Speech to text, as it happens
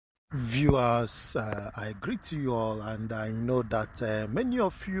Viewers, I greet you all, and I know that many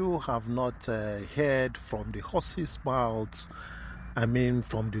of you have not heard from the horse's mouth. I mean,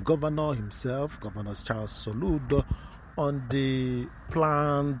 from the governor himself, Governor Charles Soludo, on the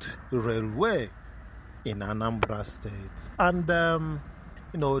planned railway in Anambra State. And,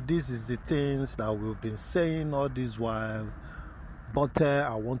 this is the things that we've been saying all this while. But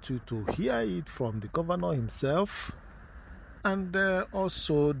I want you to hear it from the governor himself. And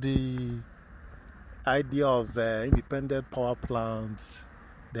also the idea of independent power plants,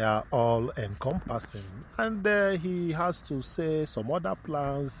 they are all encompassing. And he has to say some other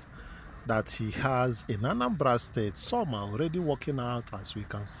plans that he has in Anambra State. Some are already working out, as we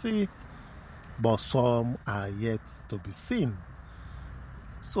can see, but some are yet to be seen.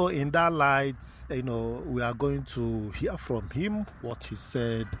 So in that light, we are going to hear from him what he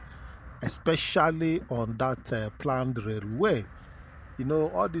said, especially on that planned railway.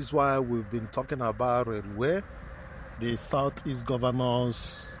 All this while we've been talking about railway, the Southeast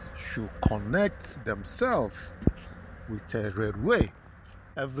governors should connect themselves with a railway.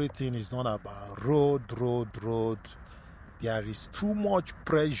 Everything is not about road. There is too much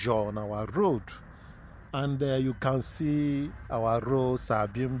pressure on our road. And you can see our roads are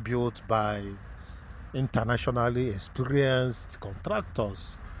being built by internationally experienced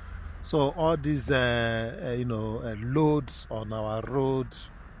contractors. So all these, loads on our road,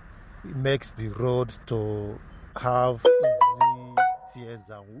 it makes the road to have easy tears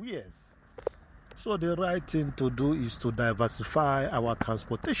and wears. So the right thing to do is to diversify our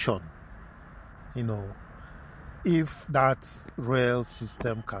transportation. If that rail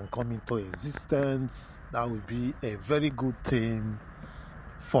system can come into existence, that would be a very good thing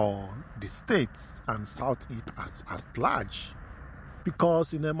for the states and Southeast as large.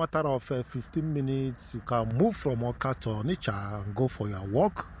 Because in a matter of 15 minutes, you can move from Awka to Onitsha and go for your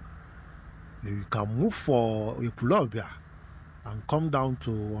walk. You can move for Epulobia and come down to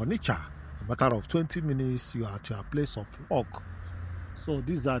Onitsha. In a matter of 20 minutes, you are at your place of work. So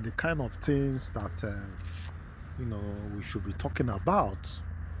these are the kind of things that, we should be talking about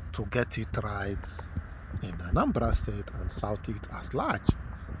to get it right in Anambra State and Southeast as large.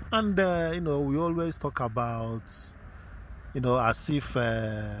 And, we always talk about as if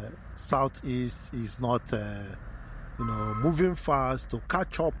Southeast is not, moving fast to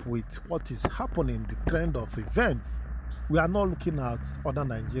catch up with what is happening, the trend of events. We are not looking at other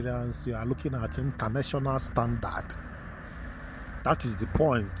Nigerians, we are looking at international standard. That is the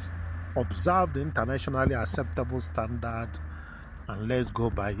point. Observe the internationally acceptable standard and let's go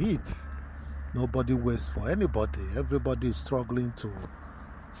by it. Nobody waits for anybody. Everybody is struggling to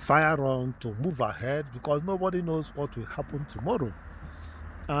fire on, to move ahead, because nobody knows what will happen tomorrow.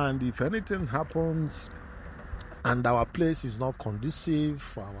 And if anything happens and our place is not conducive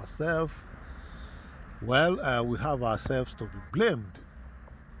for ourselves, well, we have ourselves to be blamed.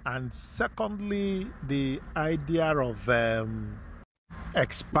 And secondly, the idea of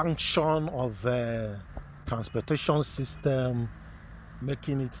expansion of transportation system,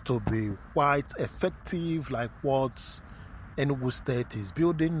 making it to be quite effective, like what Enugu State is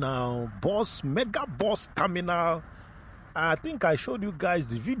building now, mega bus terminal. I think I showed you guys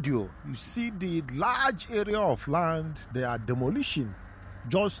the video. You see the large area of land they are demolishing,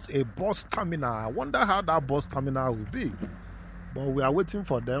 just a bus terminal. I wonder how that bus terminal will be, but we are waiting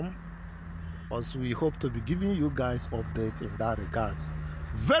for them, because we hope to be giving you guys updates in that regards.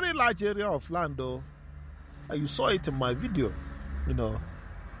 Very large area of land though. You saw it in my video,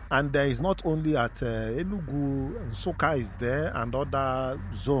 and there is not only at Enugu, Nsukka is there, and other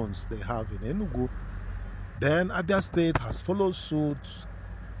zones they have in Enugu. Then Abia State has followed suit.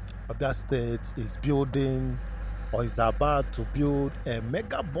 Abia State is building or is about to build a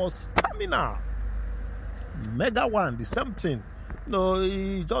mega bus terminal. Mega one, the same thing.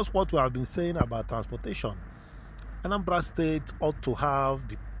 It's just what we have been saying about transportation. Anambra State ought to have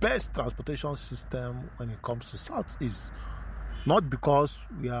the best transportation system when it comes to Southeast. Not because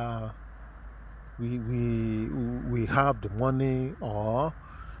we have the money or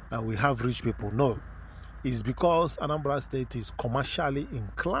we have rich people. No, it's because Anambra State is commercially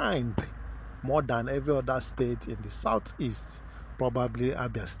inclined more than every other state in the Southeast, probably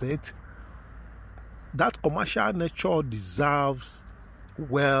Abia State. That commercial nature deserves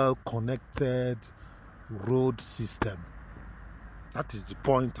well-connected road system. That is the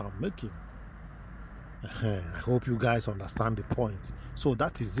point I'm making. I hope you guys understand the point. So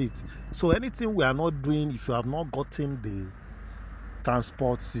that is it. So anything we are not doing, if you have not gotten the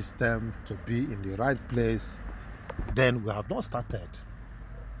transport system to be in the right place, then we have not started.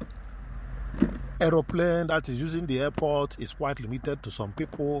 aeroplane that is using the airport is quite limited to some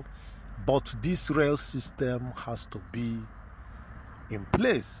people, but this rail system has to be in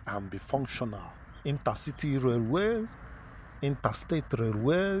place and be functional. Intercity railways, interstate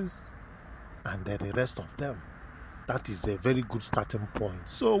railways, and then the rest of them. That is a very good starting point.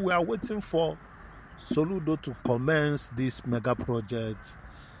 So we are waiting for Soludo to commence this mega project,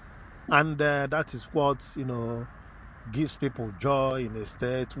 and that is what, gives people joy in a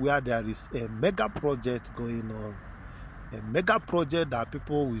state where there is a mega project going on, a mega project that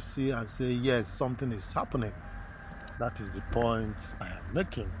people will see and say, yes, something is happening. That is the point I am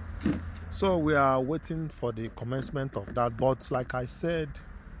making. So we are waiting for the commencement of that. But like I said,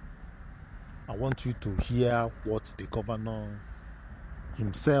 I want you to hear what the governor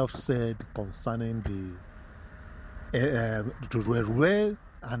himself said concerning the railway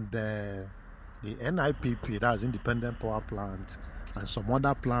and the NIPP, that's Independent Power Plant, and some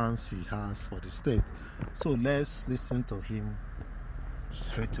other plans he has for the state. So let's listen to him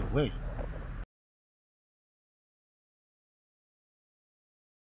straight away.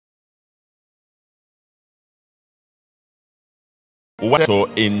 To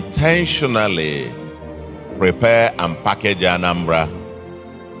intentionally prepare and package Anambra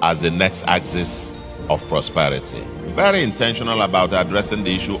as the next axis of prosperity. Very intentional about addressing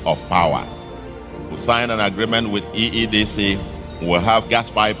the issue of power. We signed an agreement with EEDC. We'll have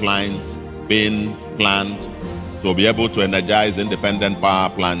gas pipelines being planned to be able to energize independent power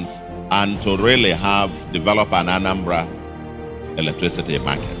plants and to really develop an Anambra electricity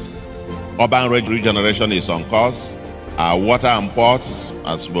market. Urban regeneration is on course. Water and ports,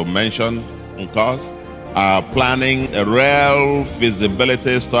 as we mentioned, on course. Planning a rail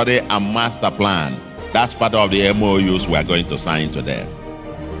feasibility study and master plan. That's part of the MOUs we are going to sign today.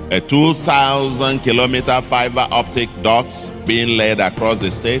 A 2,000-kilometer fiber optic ducts being laid across the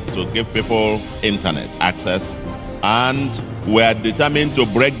state to give people internet access. And we are determined to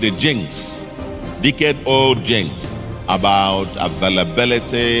break the jinx, decade-old jinx, about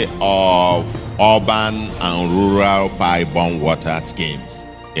availability of urban and rural pipe-borne water schemes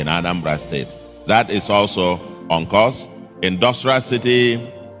in Anambra State. That is also on course. Industrial city,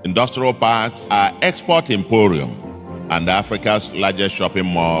 industrial parks, our export emporium, and Africa's largest shopping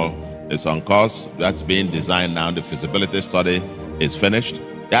mall is on course. That's being designed now. The feasibility study is finished.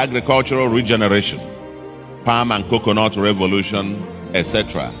 The agricultural regeneration, palm and coconut revolution,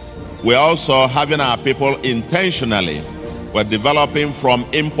 etc. We're also having our people intentionally, we're developing from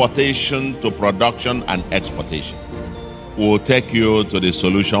importation to production and exportation. We'll take you to the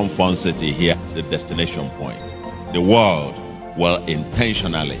Solution Fund City here, the destination point. The world will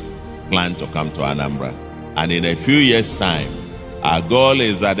intentionally plan to come to Anambra. And in a few years' time, our goal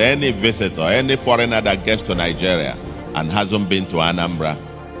is that any visitor, any foreigner that gets to Nigeria and hasn't been to Anambra,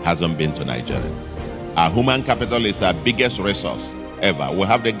 hasn't been to Nigeria. Our human capital is our biggest resource ever. We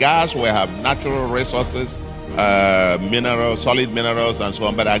have the gas, we have natural resources, minerals, solid minerals, and so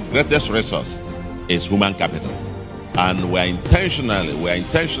on. But our greatest resource is human capital. And we're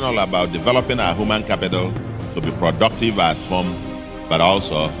intentional about developing our human capital to be productive at home, but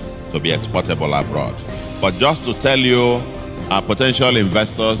also to be exportable abroad. But just to tell you, our potential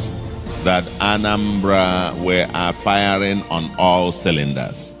investors, that Anambra, we are firing on all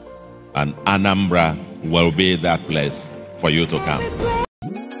cylinders. And Anambra will be that place for you to come.